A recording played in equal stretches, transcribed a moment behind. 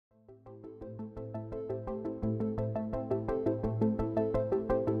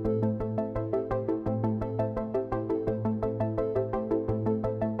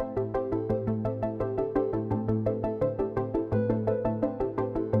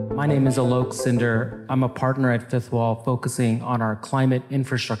My name is Alok Sindher. I'm a partner at Fifthwall focusing on our climate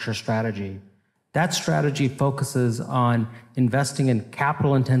infrastructure strategy. That strategy focuses on investing in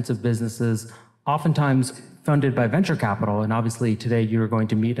capital-intensive businesses, oftentimes funded by venture capital. And obviously today you're going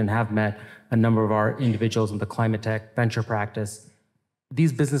to meet and have met a number of our individuals in the climate tech venture practice.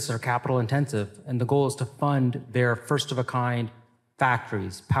 These businesses are capital intensive, and the goal is to fund their first-of-a-kind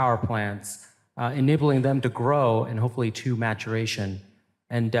factories, power plants, enabling them to grow and hopefully to maturation.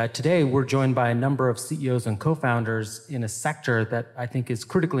 And today we're joined by a number of CEOs and co-founders in a sector that I think is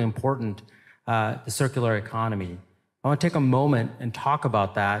critically important, the circular economy. I want to take a moment and talk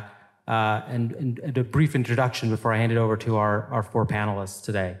about that and a brief introduction before I hand it over to our four panelists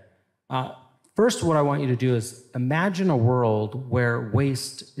today. First, what I want you to do is imagine a world where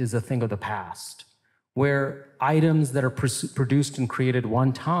waste is a thing of the past, where items that are produced and created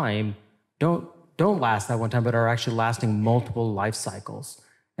one time don't last that one time, but are actually lasting multiple life cycles.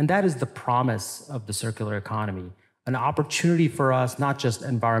 And that is the promise of the circular economy, an opportunity for us, not just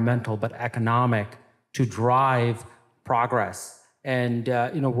environmental, but economic, to drive progress. And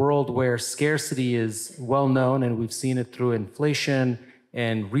in a world where scarcity is well known, and we've seen it through inflation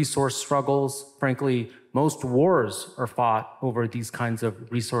and resource struggles, frankly, most wars are fought over these kinds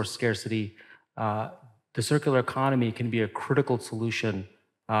of resource scarcity. The circular economy can be a critical solution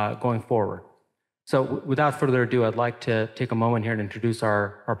going forward. So without further ado, I'd like to take a moment here and introduce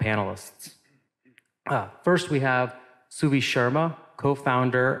our panelists. First, we have Suvi Sharma,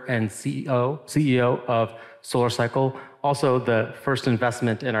 co-founder and CEO of SOLARCYCLE, also the first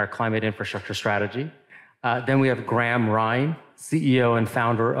investment in our climate infrastructure strategy. Then we have Rihn, CEO and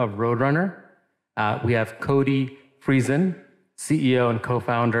founder of RoadRunner. We have Cody Friesen, CEO and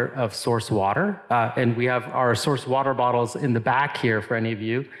co-founder of Source Water. And we have our Source Water bottles in the back here for any of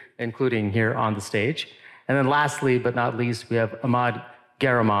you, including here on the stage. And then lastly, but not least, we have Ahmad,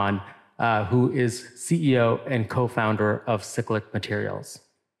 Ghahreman, who is CEO and co-founder of Cyclic Materials.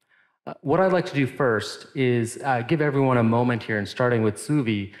 What I'd like to do first is give everyone a moment here, and starting with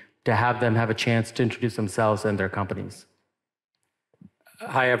Suvi, to have them have a chance to introduce themselves and their companies.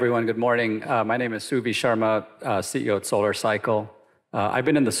 Hi, everyone. Good morning. My name is Suvi Sharma, CEO at SolarCycle. I've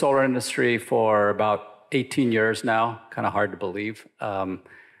been in the solar industry for about 18 years now, kind of hard to believe.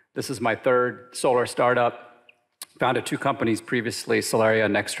 This is my third solar startup. Founded two companies previously, Solaria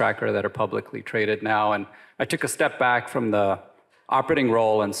and Nextracker, that are publicly traded now. And I took a step back from the operating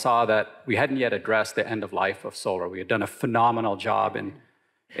role and saw that we hadn't yet addressed the end of life of solar. We had done a phenomenal job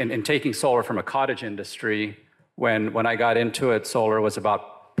in taking solar from a cottage industry. When I got into it, solar was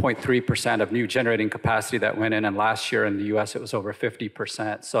about 0.3% of new generating capacity that went in, and last year in the US it was over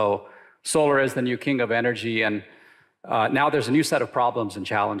 50%. So solar is the new king of energy, and now there's a new set of problems and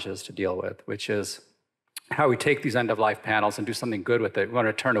challenges to deal with, which is how we take these end-of-life panels and do something good with it. We want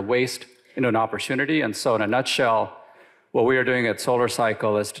to turn a waste into an opportunity, and so in a nutshell, what we are doing at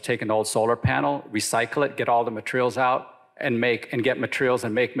SolarCycle is to take an old solar panel, recycle it, get all the materials out, and get materials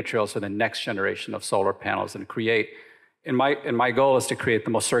and make materials for the next generation of solar panels and create. And my goal is to create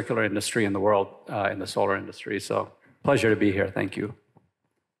the most circular industry in the world in the solar industry. So pleasure to be here. Thank you.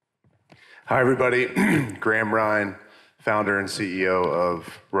 Hi, everybody. Rihn, founder and CEO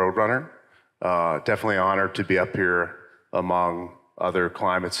of RoadRunner. Definitely honored to be up here among other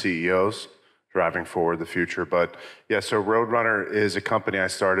climate CEOs driving forward the future. But yeah, so RoadRunner is a company I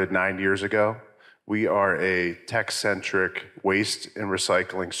started 9 years ago. We are a tech-centric waste and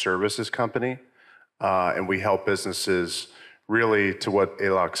recycling services company, and we help businesses really, to what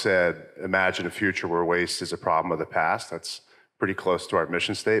Alok said, imagine a future where waste is a problem of the past. That's pretty close to our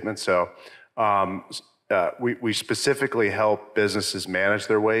mission statement. So we specifically help businesses manage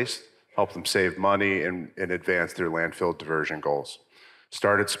their waste, help them save money, and advance their landfill diversion goals.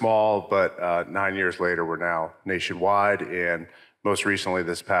 Started small, but 9 years later, we're now nationwide, and most recently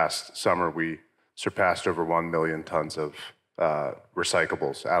this past summer, we surpassed over 1 million tons of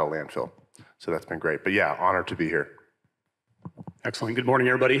recyclables out of landfill. So that's been great. But yeah, honored to be here. Excellent. Good morning,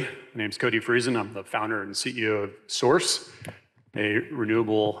 everybody. My name is Cody Friesen. I'm the founder and CEO of Source, a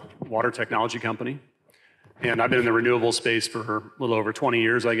renewable water technology company. And I've been in the renewable space for a little over 20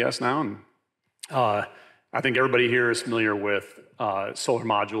 years, I guess, now. And I think everybody here is familiar with solar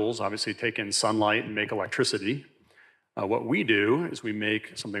modules, obviously take in sunlight and make electricity. What we do is we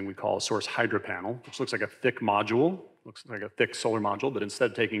make something we call a Source Hydro Panel, which looks like a thick module, looks like a thick solar module, but instead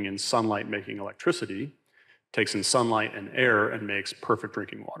of taking in sunlight and making electricity, takes in sunlight and air and makes perfect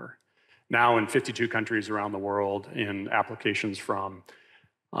drinking water. Now in 52 countries around the world, in applications from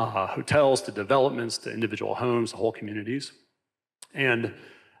hotels to developments to individual homes to whole communities. And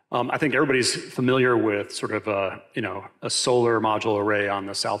I think everybody's familiar with sort of a solar module array on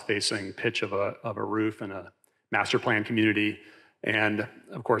the south-facing pitch of a roof in a master plan community. And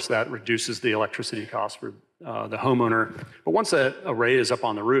of course, that reduces the electricity cost for the homeowner. But once that array is up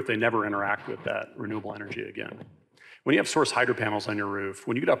on the roof, they never interact with that renewable energy again. When you have source hydro panels on your roof,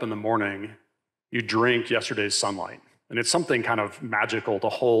 when you get up in the morning, you drink yesterday's sunlight. And it's something kind of magical to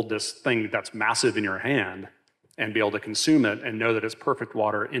hold this thing that's massive in your hand and be able to consume it and know that it's perfect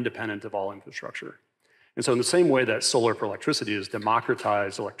water independent of all infrastructure. And so in the same way that solar for electricity has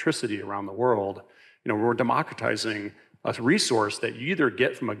democratized electricity around the world, we're democratizing a resource that you either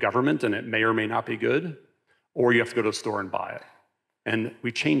get from a government and it may or may not be good, or you have to go to the store and buy it. And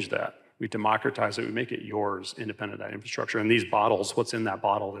we change that. We democratize it, we make it yours independent of that infrastructure. And these bottles, what's in that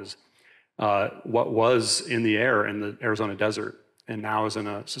bottle is what was in the air in the Arizona desert and now is in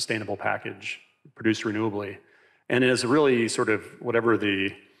a sustainable package produced renewably. And it is really sort of whatever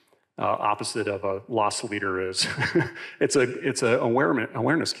the opposite of a loss leader is. it's an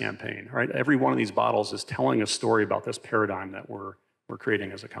awareness campaign, right? Every one of these bottles is telling a story about this paradigm that we're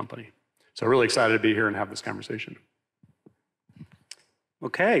creating as a company. So really excited to be here and have this conversation.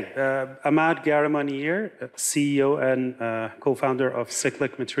 Okay, Ahmad Ghahreman here, CEO and co-founder of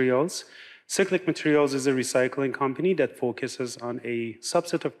Cyclic Materials. Cyclic Materials is a recycling company that focuses on a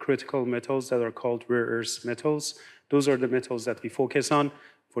subset of critical metals that are called rare earth metals. Those are the metals that we focus on.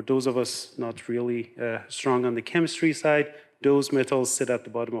 For those of us not really strong on the chemistry side, those metals sit at the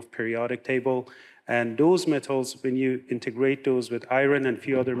bottom of periodic table. And those metals, when you integrate those with iron and a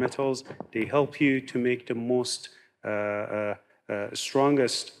few other metals, they help you to make the most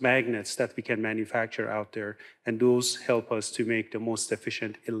strongest magnets that we can manufacture out there. And those help us to make the most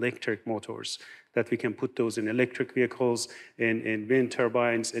efficient electric motors that we can put those in electric vehicles, in wind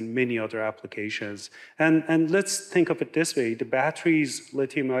turbines, and many other applications. And let's think of it this way. The batteries,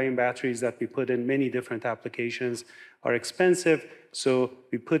 lithium-ion batteries that we put in many different applications are expensive. So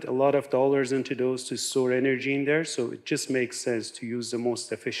we put a lot of dollars into those to store energy in there. So it just makes sense to use the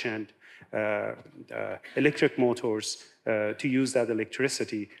most efficient electric motors to use that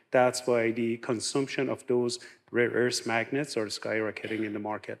electricity. That's why the consumption of those rare earth magnets are skyrocketing in the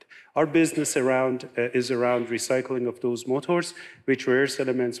market. Our business is around recycling of those motors, which rare earth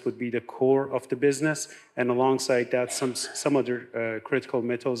elements would be the core of the business. And alongside that, some other critical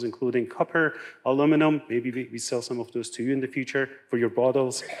metals, including copper, aluminum. Maybe we sell some of those to you in the future for your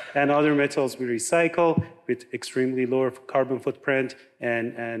bottles. And other metals we recycle with extremely low carbon footprint.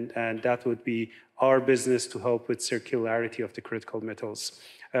 And that would be our business to help with circularity of the critical metals.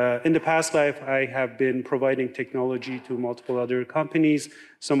 In the past life, I have been providing technology to multiple other companies.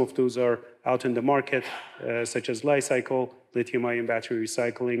 Some of those are out in the market, such as SOLARCYCLE, lithium-ion battery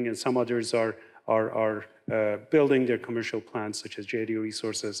recycling, and some others are building their commercial plants, such as JD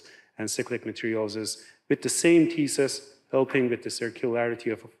Resources and Cyclic Materials, is with the same thesis, helping with the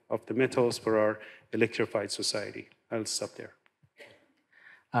circularity of the metals for our electrified society. I'll stop there.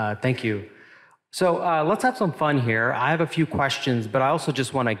 Thank you. So let's have some fun here. I have a few questions, but I also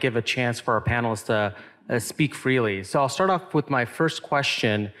just want to give a chance for our panelists to speak freely. So I'll start off with my first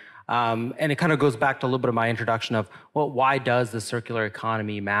question, and it kind of goes back to a little bit of my introduction of, well, why does the circular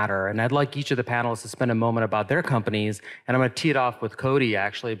economy matter? And I'd like each of the panelists to spend a moment about their companies, and I'm going to tee it off with Cody,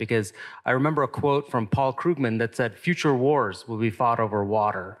 actually, because I remember a quote from Paul Krugman that said, "Future wars will be fought over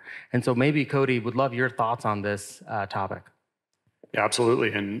water." And so maybe, Cody, would love your thoughts on this topic. Yeah,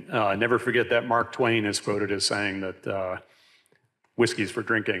 absolutely. And never forget that Mark Twain is quoted as saying that whiskey's for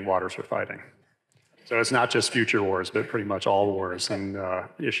drinking, water's for fighting. So it's not just future wars, but pretty much all wars and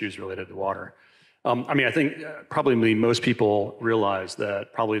issues related to water. I think probably most people realize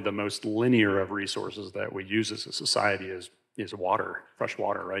that probably the most linear of resources that we use as a society is water, fresh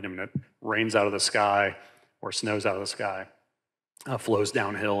water, right? I mean, it rains out of the sky or snows out of the sky, flows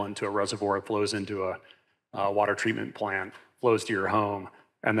downhill into a reservoir, it flows into a water treatment plant, flows to your home,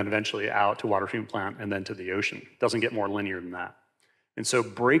 and then eventually out to water treatment plant and then to the ocean. Doesn't get more linear than that. And so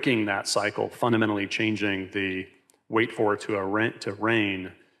breaking that cycle, fundamentally changing the wait for it to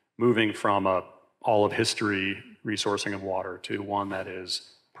rain, moving from all of history resourcing of water to one that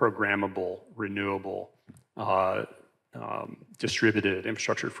is programmable, renewable, distributed,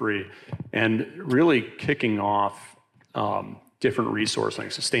 infrastructure free, and really kicking off different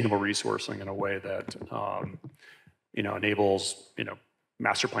resourcing, sustainable resourcing in a way that enables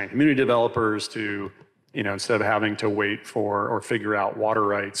master plan community developers to instead of having to wait for or figure out water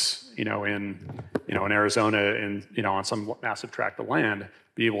rights in Arizona and on some massive tract of land,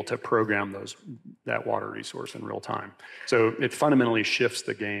 be able to program that water resource in real time. So it fundamentally shifts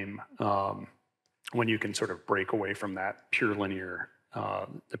the game when you can sort of break away from that pure linear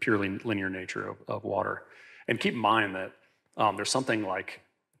the purely linear nature of water. And keep in mind that there's something like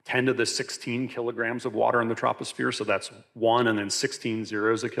 10 to the 16 kilograms of water in the troposphere, so that's 1 and then 16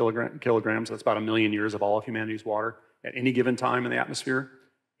 zeros of kilograms. That's about 1 million years of all of humanity's water at any given time in the atmosphere.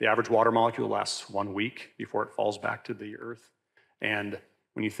 The average water molecule lasts 1 week before it falls back to the Earth. And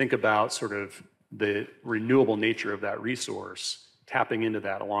when you think about sort of the renewable nature of that resource, tapping into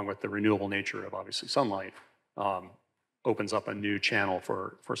that along with the renewable nature of obviously sunlight opens up a new channel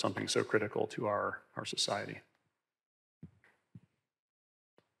for something so critical to our society.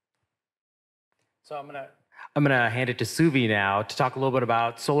 So I'm gonna hand it to Suvi now to talk a little bit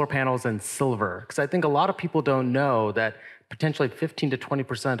about solar panels and silver, because I think a lot of people don't know that potentially 15 to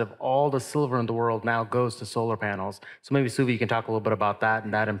 20% of all the silver in the world now goes to solar panels. So maybe Suvi, you can talk a little bit about that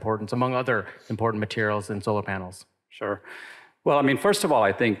and that importance, among other important materials in solar panels. Sure. Well, I mean, first of all,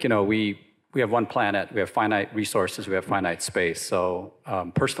 I think, we have one planet, we have finite resources, we have finite space. So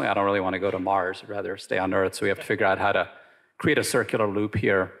personally, I don't really want to go to Mars, I'd rather stay on Earth. So we have to figure out how to create a circular loop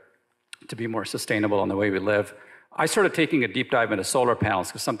here to be more sustainable in the way we live. I started taking a deep dive into solar panels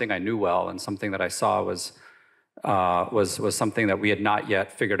because something I knew well and something that I saw was something that we had not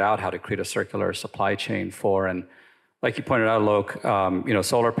yet figured out how to create a circular supply chain for. And like you pointed out, Alok,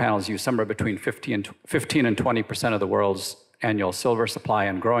 solar panels use somewhere between 15 and 20% of the world's annual silver supply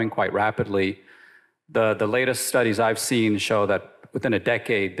and growing quite rapidly. The latest studies I've seen show that within a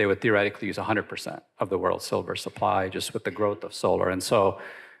decade, they would theoretically use 100% of the world's silver supply just with the growth of solar. And so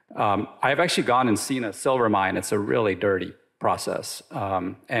I've actually gone and seen a silver mine. It's a really dirty process.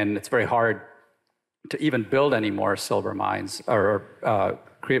 And it's very hard to even build any more silver mines or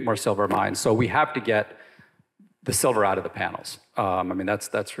create more silver mines. So we have to get the silver out of the panels. I mean,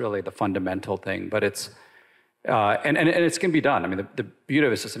 that's really the fundamental thing. But it's, and it's going to be done. I mean, the beauty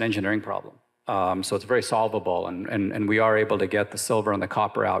of it is just an engineering problem. So it's very solvable, and we are able to get the silver and the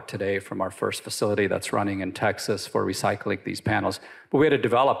copper out today from our first facility that's running in Texas for recycling these panels. But we had to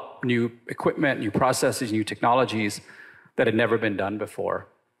develop new equipment, new processes, new technologies that had never been done before.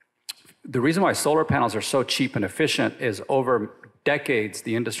 The reason why solar panels are so cheap and efficient is over decades,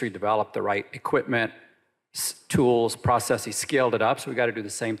 the industry developed the right equipment, tools, processes, scaled it up. So we got to do the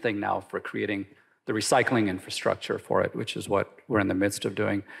same thing now for creating the recycling infrastructure for it, which is what we're in the midst of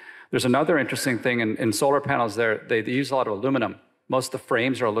doing. There's another interesting thing in solar panels. They use a lot of aluminum. Most of the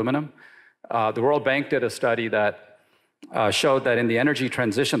frames are aluminum. The World Bank did a study that showed that in the energy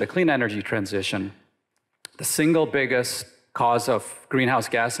transition, the clean energy transition, the single biggest cause of greenhouse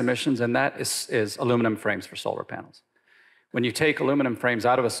gas emissions, and that is aluminum frames for solar panels. When you take aluminum frames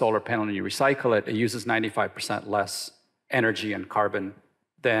out of a solar panel and you recycle it, it uses 95% less energy and carbon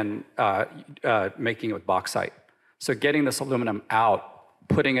than making it with bauxite. So getting this aluminum out,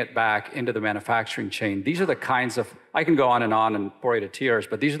 putting it back into the manufacturing chain, these are the kinds of, I can go on and bore you to tears,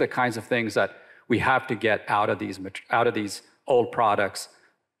 but these are the kinds of things that we have to get out of these old products,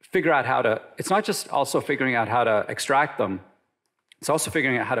 figure out how to, it's not just also figuring out how to extract them, it's also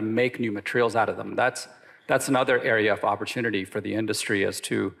figuring out how to make new materials out of them. That's another area of opportunity for the industry, is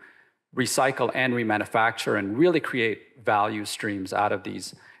to recycle and remanufacture and really create value streams out of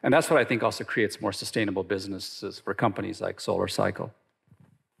these. And that's what I think also creates more sustainable businesses for companies like SolarCycle.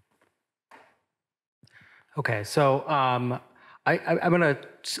 Okay, so I'm going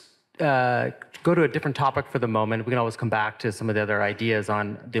to go to a different topic for the moment. We can always come back to some of the other ideas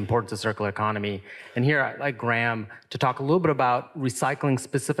on the importance of circular economy. And here I'd like Graham to talk a little bit about recycling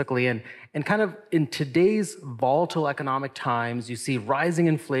specifically. And kind of in today's volatile economic times, you see rising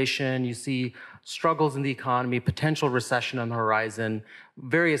inflation, you see struggles in the economy, potential recession on the horizon,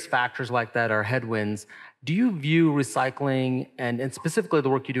 various factors like that are headwinds. Do you view recycling and specifically the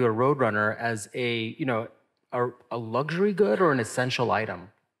work you do at RoadRunner as a luxury good or an essential item?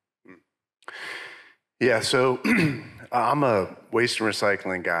 Yeah, so I'm a waste and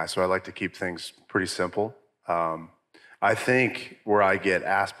recycling guy, so I like to keep things pretty simple. I think where I get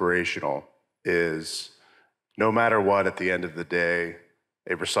aspirational is no matter what, at the end of the day,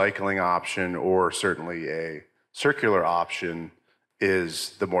 a recycling option or certainly a circular option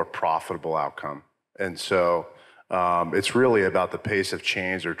is the more profitable outcome. And so it's really about the pace of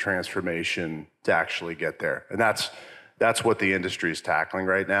change or transformation to actually get there. And that's what the industry is tackling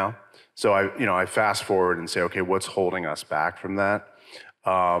right now. So I fast forward and say, okay, what's holding us back from that?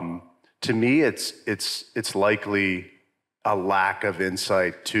 To me, it's likely a lack of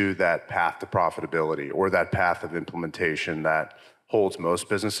insight to that path to profitability or that path of implementation that holds most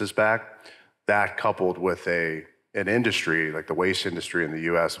businesses back. That coupled with an industry like the waste industry in the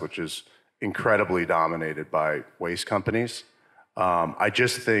US, which is incredibly dominated by waste companies. I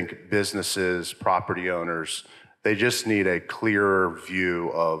just think businesses, property owners They just need a clearer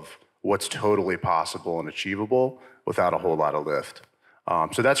view of what's totally possible and achievable without a whole lot of lift.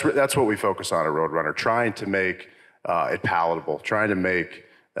 So that's what we focus on at RoadRunner, trying to make it palatable, trying to make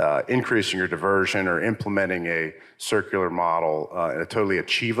increasing your diversion or implementing a circular model in a totally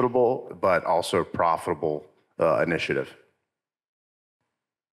achievable but also profitable initiative.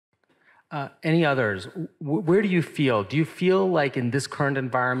 Any others? Where do you feel like in this current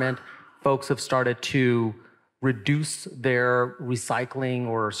environment, folks have started to reduce their recycling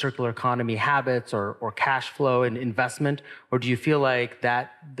or circular economy habits or cash flow and investment? Or do you feel like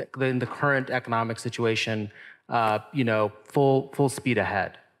that in the current economic situation, full speed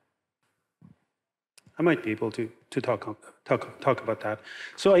ahead? I might be able to talk about that.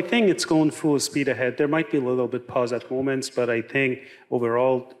 So I think it's going full speed ahead. There might be a little bit pause at moments, but I think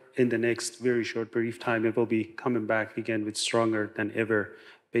overall, in the next very short, brief time, it will be coming back again with stronger than ever,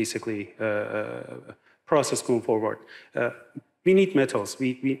 basically, process going forward. We need metals.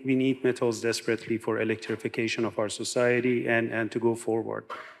 We need metals desperately for electrification of our society and to go forward.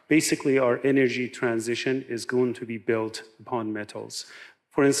 Basically, our energy transition is going to be built upon metals.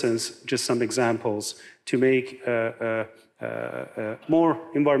 For instance, just some examples, to make more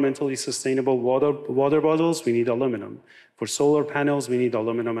environmentally sustainable water bottles, we need aluminum. For solar panels, we need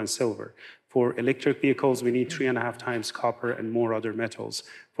aluminum and silver. For electric vehicles, we need 3.5 times copper and more other metals.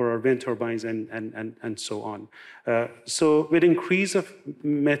 For our wind turbines and so on. So with increase of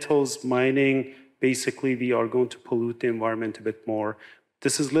metals mining, basically we are going to pollute the environment a bit more.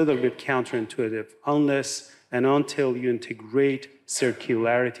 This is a little bit counterintuitive, unless and until you integrate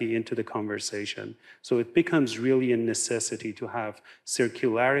circularity into the conversation. So it becomes really a necessity to have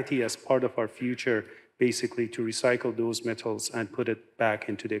circularity as part of our future, basically to recycle those metals and put it back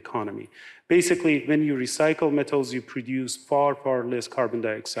into the economy. Basically, when you recycle metals, you produce far, far less carbon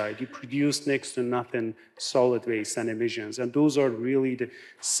dioxide. You produce next to nothing solid waste and emissions. And those are really the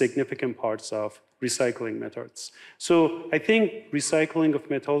significant parts of recycling methods. So I think recycling of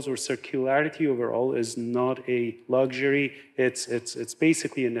metals or circularity overall is not a luxury. It's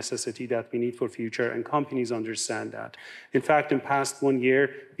basically a necessity that we need for future, and companies understand that. In fact, in past 1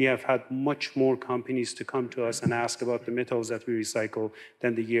 year, we have had much more companies to come to us and ask about the metals that we recycle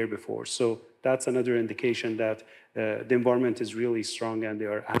than the year before. So that's another indication that the environment is really strong and they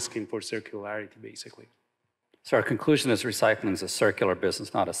are asking for circularity, basically. So our conclusion is recycling is a circular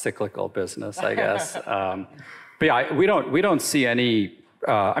business, not a cyclical business, I guess. But yeah, we don't see any.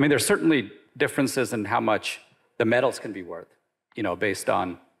 I mean, there's certainly differences in how much the metals can be worth, based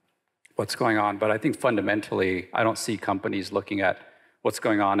on what's going on. But I think fundamentally, I don't see companies looking at what's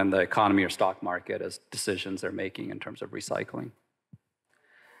going on in the economy or stock market as decisions they're making in terms of recycling.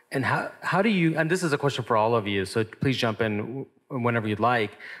 And how do you? And this is a question for all of you, so please jump in whenever you'd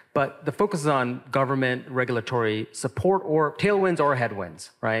like, but the focus is on government regulatory support or tailwinds or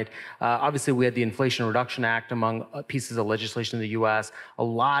headwinds, right? Obviously, we had the Inflation Reduction Act among pieces of legislation in the US, a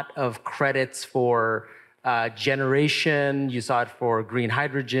lot of credits for generation, you saw it for green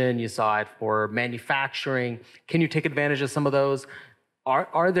hydrogen, you saw it for manufacturing. Can you take advantage of some of those?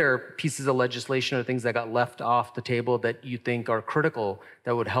 Are there pieces of legislation or things that got left off the table that you think are critical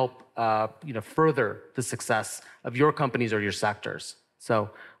that would help further the success of your companies or your sectors?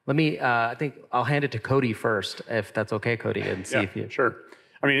 So let me, I think I'll hand it to Cody first, if that's okay, Cody, and see if you... Sure.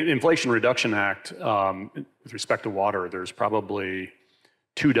 I mean, Inflation Reduction Act, with respect to water, there's probably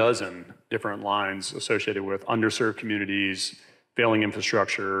 24 different lines associated with underserved communities, failing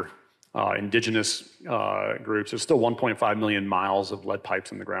infrastructure, indigenous groups. There's still 1.5 million miles of lead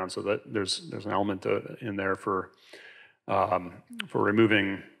pipes in the ground, so that there's an element in there for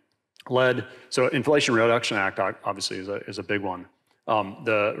removing lead. So Inflation Reduction Act obviously is a big one.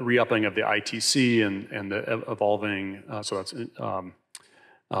 The re-upping of the ITC and the evolving, so that's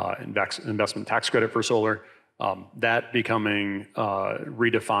investment tax credit for solar. That becoming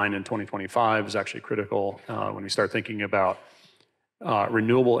redefined in 2025 is actually critical when we start thinking about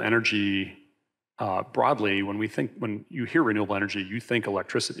renewable energy broadly. When you hear renewable energy, you think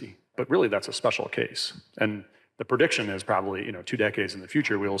electricity, but really that's a special case. And the prediction is probably 2 decades in the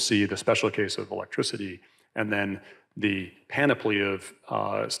future, we will see the special case of electricity, and then the panoply of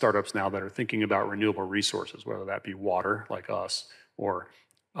startups now that are thinking about renewable resources, whether that be water like us or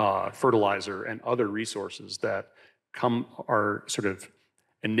fertilizer and other resources that are sort of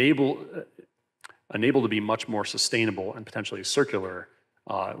enable to be much more sustainable and potentially circular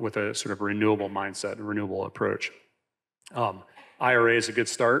with a sort of renewable mindset and renewable approach. IRA is a good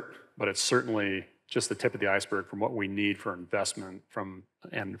start, but it's certainly just the tip of the iceberg from what we need for investment from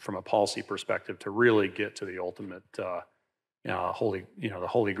a policy perspective to really get to the ultimate the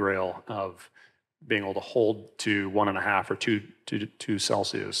holy grail of being able to hold to 1.5 or 2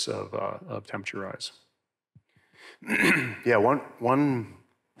 Celsius of temperature rise. Yeah, one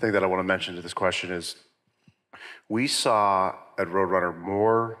thing that I want to mention to this question is we saw at RoadRunner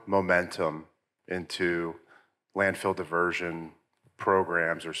more momentum into landfill diversion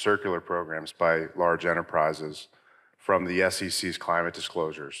programs or circular programs by large enterprises from the SEC's climate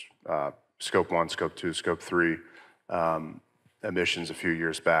disclosures, Scope 1, Scope 2, Scope 3 emissions a few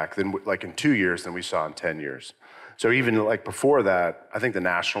years back, then like in 2 years than we saw in 10 years. So even like before that, I think the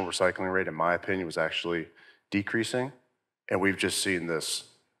national recycling rate, in my opinion, was actually decreasing, and we've just seen this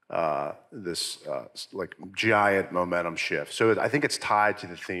like giant momentum shift. So I think it's tied to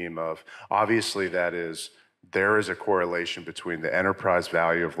the theme of, obviously there is a correlation between the enterprise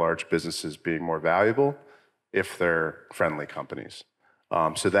value of large businesses being more valuable if they're friendly companies.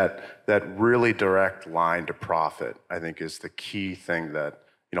 So that really direct line to profit, I think, is the key thing that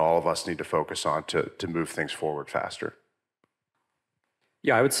all of us need to focus on to move things forward faster.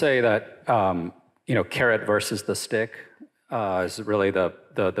 Yeah, I would say that carrot versus the stick is really the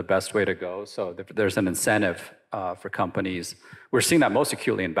best way to go. So there's an incentive for companies. We're seeing that most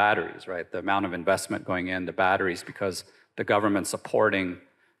acutely in batteries, right? The amount of investment going into batteries because the government's supporting,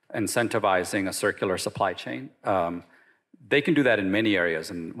 incentivizing a circular supply chain. They can do that in many areas,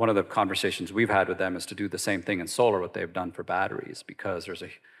 and one of the conversations we've had with them is to do the same thing in solar, what they've done for batteries, because there's a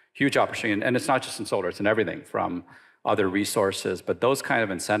huge opportunity, and it's not just in solar, it's in everything from other resources, but those kind of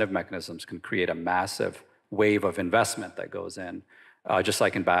incentive mechanisms can create a massive wave of investment that goes in, just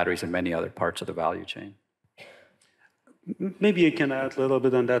like in batteries and many other parts of the value chain. Maybe I can add a little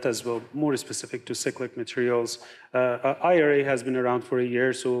bit on that as well, more specific to cyclic materials. IRA has been around for a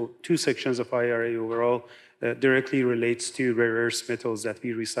year, so 2 sections of IRA overall directly relates to rare earth metals that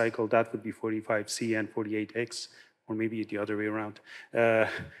we recycle. That would be 45C and 48X, or maybe the other way around.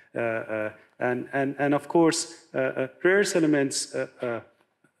 And of course, rare earth elements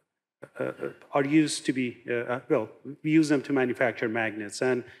are used to be, we use them to manufacture magnets,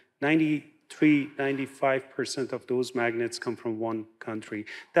 and 95% of those magnets come from one country.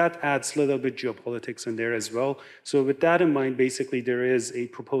 That adds a little bit geopolitics in there as well. So with that in mind, basically there is a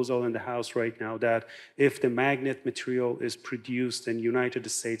proposal in the House right now that if the magnet material is produced in United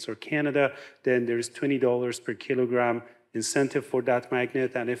States or Canada, then there's $20 per kilogram incentive for that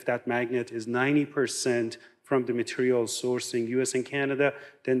magnet. And if that magnet is 90% from the material sourced in US and Canada,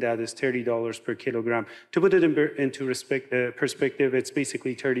 then that is $30 per kilogram. To put it into perspective, it's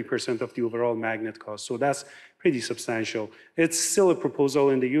basically 30% of the overall magnet cost. So that's pretty substantial. It's still a proposal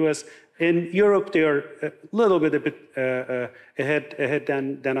in the US. In Europe, they are a little bit ahead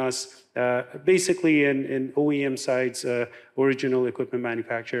than us. Basically, in OEM sides, original equipment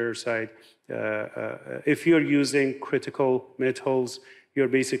manufacturer side, if you're using critical metals, you're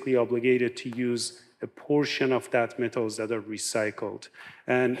basically obligated to use a portion of that metals that are recycled.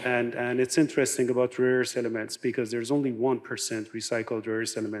 And it's interesting about rare earth elements because there's only 1% recycled rare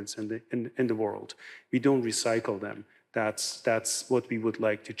earth elements in the world. We don't recycle them. That's what we would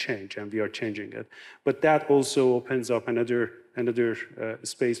like to change, and we are changing it. But that also opens up another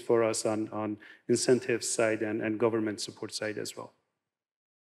space for us on incentive side and government support side as well.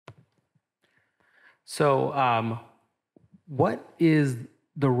 So what is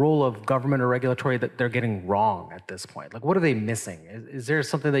the role of government or regulatory that they're getting wrong at this point? Like, what are they missing? Is there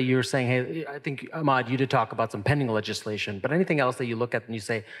something that you're saying, hey, I think, Ahmad, you did talk about some pending legislation, but anything else that you look at and you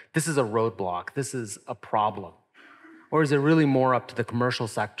say, this is a roadblock, this is a problem? Or is it really more up to the commercial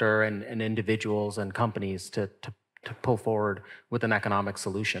sector and individuals and companies to pull forward with an economic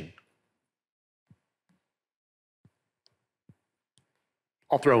solution?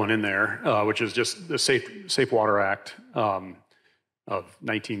 I'll throw one in there, which is just the Safe Water Act of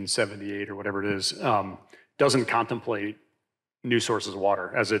 1978 or whatever it is, doesn't contemplate new sources of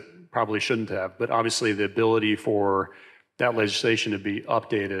water, as it probably shouldn't have. But obviously the ability for that legislation to be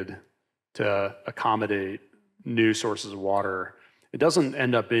updated to accommodate new sources of water, it doesn't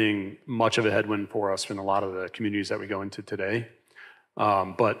end up being much of a headwind for us in a lot of the communities that we go into today.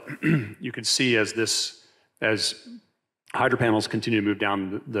 But you can see as hydro panels continue to move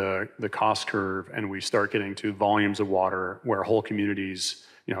down the cost curve and we start getting to volumes of water where whole communities,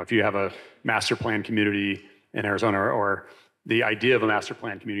 if you have a master plan community in Arizona or the idea of a master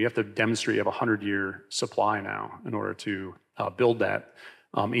plan community, you have to demonstrate you have a 100-year supply now in order to build that,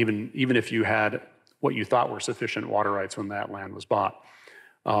 even if you had what you thought were sufficient water rights when that land was bought.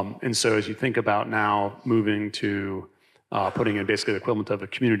 And so as you think about now moving to putting in basically the equivalent of a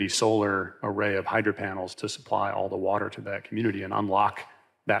community solar array of hydro panels to supply all the water to that community and unlock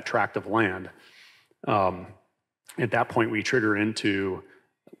that tract of land. At that point, we trigger into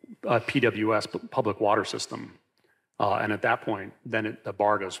PWS, public water system. And at that point, then the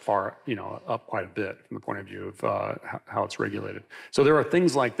bar goes far, up quite a bit from the point of view of how it's regulated. So there are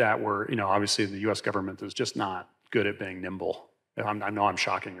things like that where, obviously the U.S. government is just not good at being nimble. I know I'm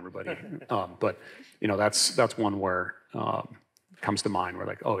shocking everybody, but that's one where comes to mind. Where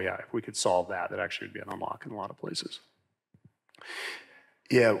like, oh yeah, if we could solve that, that actually would be an unlock in a lot of places.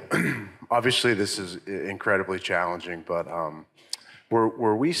 Yeah, obviously this is incredibly challenging, but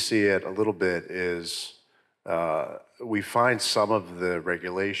where we see it a little bit is we find some of the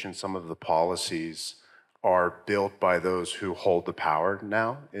regulations, some of the policies are built by those who hold the power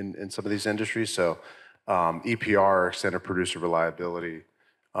now in some of these industries. So EPR, extended producer reliability,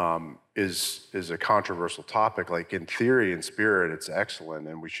 is a controversial topic. Like in theory and spirit, it's excellent,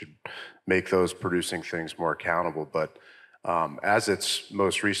 and we should make those producing things more accountable. But as it's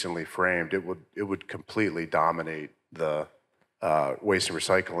most recently framed, it would completely dominate the waste and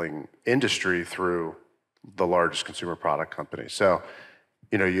recycling industry through the largest consumer product company. So,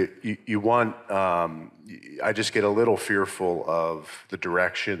 you want, I just get a little fearful of the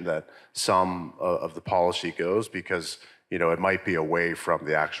direction that some of the policy goes because, it might be away from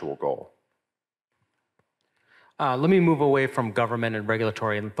the actual goal. Let me move away from government and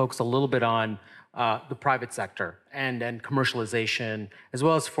regulatory and focus a little bit on the private sector and commercialization, as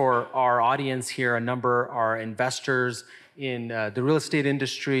well as for our audience here, a number are investors in the real estate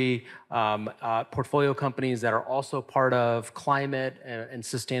industry, portfolio companies that are also part of climate and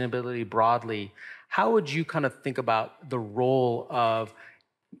sustainability broadly. How would you kind of think about the role of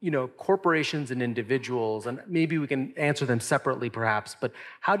corporations and individuals, and maybe we can answer them separately perhaps, but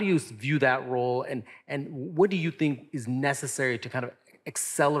how do you view that role, and what do you think is necessary to kind of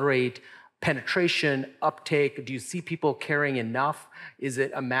accelerate penetration, uptake? Do you see people caring enough? Is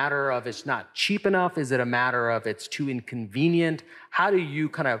it a matter of it's not cheap enough? Is it a matter of it's too inconvenient? How do you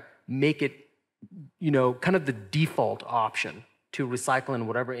kind of make it, kind of the default option to recycle in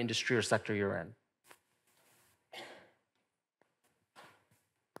whatever industry or sector you're in?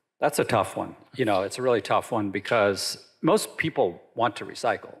 That's a tough one. It's a really tough one because most people want to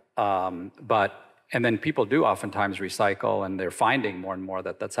recycle, and then people do oftentimes recycle, and they're finding more and more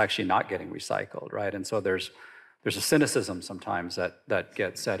that that's actually not getting recycled, right? And so there's a cynicism sometimes that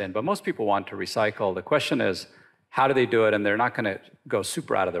gets set in. But most people want to recycle. The question is, how do they do it? And they're not going to go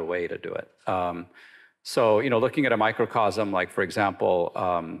super out of their way to do it. So looking at a microcosm, like for example,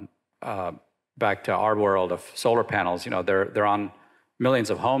 back to our world of solar panels, they're on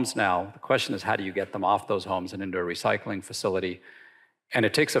millions of homes now. The question is, how do you get them off those homes and into a recycling facility? And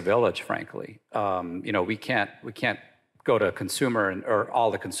it takes a village, frankly. We can't go to a consumer or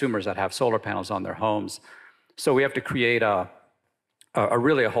all the consumers that have solar panels on their homes. So we have to create a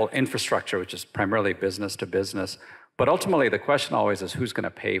whole infrastructure, which is primarily business to business. But ultimately, the question always is who's going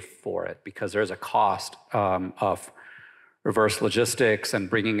to pay for it, because there's a cost of reverse logistics and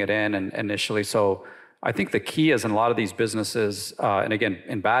bringing it in and initially. So I think the key is in a lot of these businesses, and again,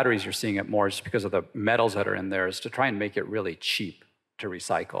 in batteries, you're seeing it more just because of the metals that are in there, is to try and make it really cheap to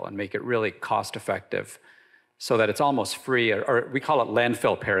recycle and make it really cost effective so that it's almost free, or we call it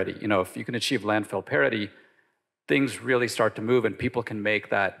landfill parity. If you can achieve landfill parity, things really start to move and people can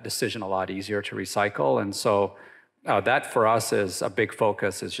make that decision a lot easier to recycle. And so that for us is a big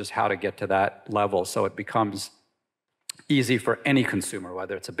focus, is just how to get to that level so it becomes easy for any consumer,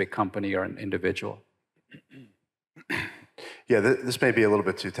 whether it's a big company or an individual. Yeah, this may be a little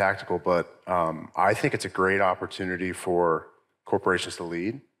bit too tactical, but I think it's a great opportunity for corporations to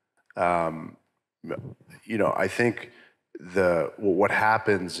lead. I think what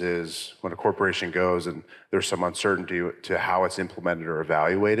happens is when a corporation goes and there's some uncertainty to how it's implemented or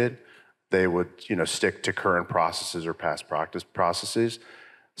evaluated, they would stick to current processes or past practice processes.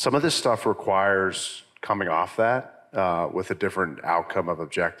 Some of this stuff requires coming off that with a different outcome of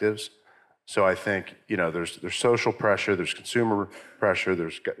objectives. So I think there's social pressure, there's consumer pressure,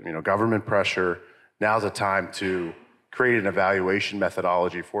 there's government pressure. Now's the time to create an evaluation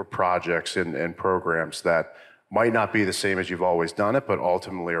methodology for projects and programs that might not be the same as you've always done it, but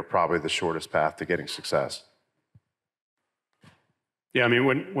ultimately are probably the shortest path to getting success. Yeah, I mean,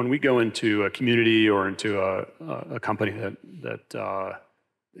 when we go into a community or into a company that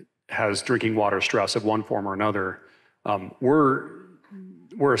has drinking water stress of one form or another,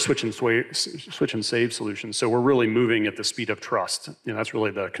 we're a switch and save solution. So we're really moving at the speed of trust. That's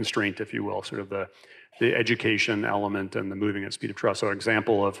really the constraint, if you will, sort of the education element and the moving at speed of trust. So an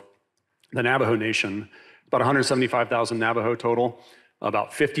example of the Navajo Nation, about 175,000 Navajo total,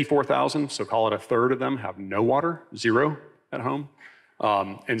 about 54,000, so call it a third of them, have no water, zero at home.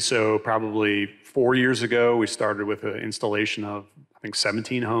 And so probably 4 years ago, we started with an installation of think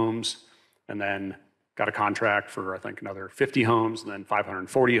 17 homes, and then got a contract for, I think, another 50 homes, and then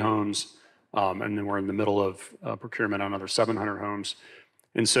 540 homes, and then we're in the middle of procurement on another 700 homes.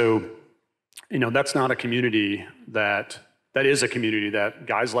 And so, that's not a community that is a community that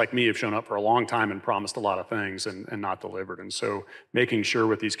guys like me have shown up for a long time and promised a lot of things and not delivered. And so making sure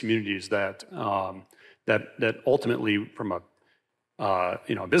with these communities that that ultimately from a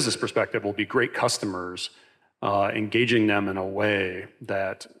business perspective will be great customers, engaging them in a way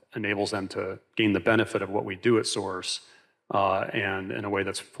that enables them to gain the benefit of what we do at Source, and in a way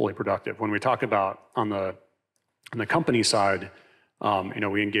that's fully productive. When we talk about on the company side,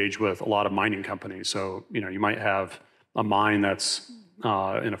 we engage with a lot of mining companies. So, you might have a mine that's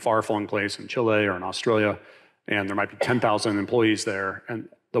in a far-flung place in Chile or in Australia, and there might be 10,000 employees there, and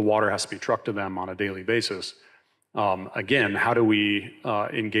the water has to be trucked to them on a daily basis. Again, how do we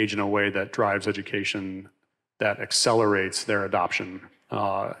engage in a way that drives education, that accelerates their adoption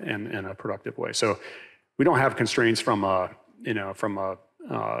in a productive way? So we don't have constraints from a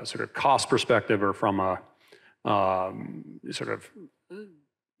sort of cost perspective or from a sort of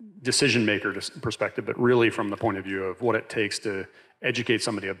decision maker perspective, but really from the point of view of what it takes to educate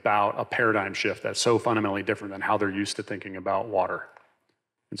somebody about a paradigm shift that's so fundamentally different than how they're used to thinking about water.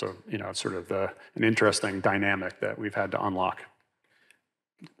 And so, it's sort of an interesting dynamic that we've had to unlock.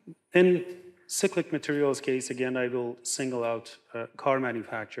 In Cyclic Materials case, again, I will single out car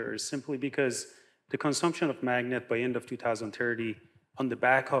manufacturers simply because the consumption of magnet by end of 2030 on the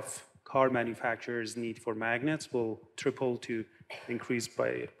back of car manufacturers' need for magnets will triple to increase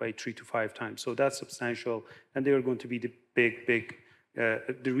by 3 to 5 times. So that's substantial, and they are going to be the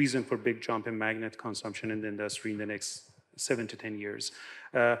the reason for big jump in magnet consumption in the industry in the next 7 to 10 years.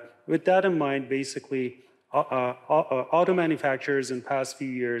 With that in mind, basically, auto manufacturers in past few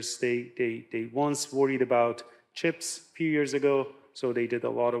years, they once worried about chips a few years ago, so they did a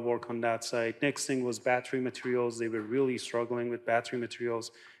lot of work on that side. Next thing was battery materials. They were really struggling with battery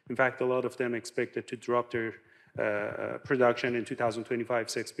materials. In fact, a lot of them expected to drop their production in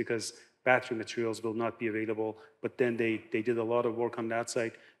 2025-6 because battery materials will not be available, but then they did a lot of work on that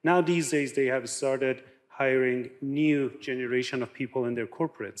side. Now these days they have started hiring new generation of people in their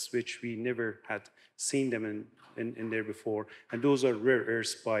corporates, which we never had seen them in there before, and those are rare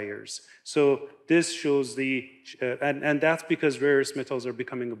earth buyers. So this shows and that's because rare earth metals are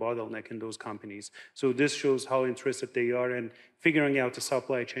becoming a bottleneck in those companies. So this shows how interested they are in figuring out the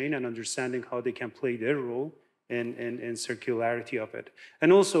supply chain and understanding how they can play their role and circularity of it.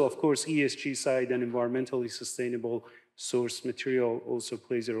 And also, of course, ESG side and environmentally sustainable source material also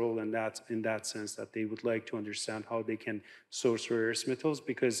plays a role in that sense, that they would like to understand how they can source rare earth metals,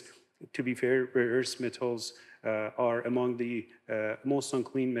 because to be fair, rare earth metals are among the most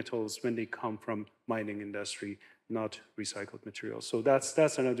unclean metals when they come from mining industry, not recycled materials. So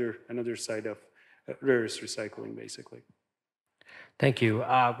that's another side of rare earth recycling, basically. Thank you.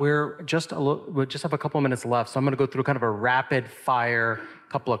 We just have a couple of minutes left, so I'm going to go through kind of a rapid fire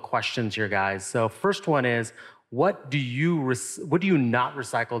couple of questions here, guys. So first one is, what do you not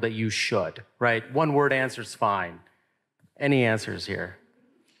recycle that you should? Right? One word answer is fine. Any answers here?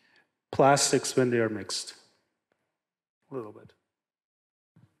 Plastics when they are mixed. A little bit.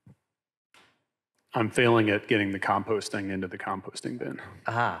 I'm failing at getting the composting into the composting bin.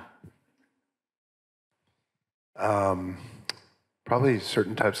 Probably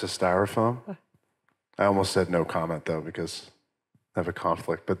certain types of styrofoam. I almost said no comment though, because I have a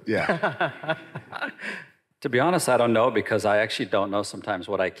conflict, but yeah. To be honest, I don't know, because I actually don't know sometimes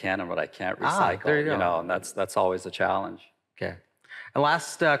what I can and what I can't recycle. There you go. And that's always a challenge. Okay. And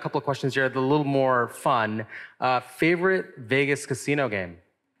last couple of questions here, a little more fun. Favorite Vegas casino game?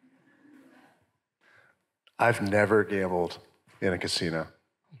 I've never gambled in a casino.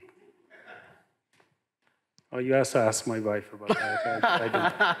 Oh, you have to ask my wife about that. I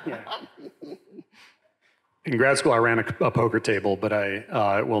don't. Yeah. In grad school, I ran a poker table, but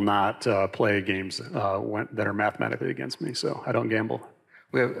I will not play games that are mathematically against me, so I don't gamble.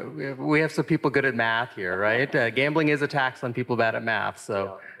 We have some people good at math here, right? Gambling is a tax on people bad at math,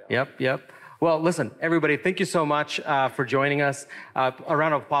 so yep. Well, listen, everybody, thank you so much for joining us. A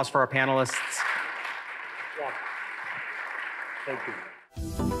round of applause for our panelists. Yeah. Thank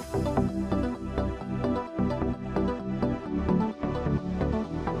you.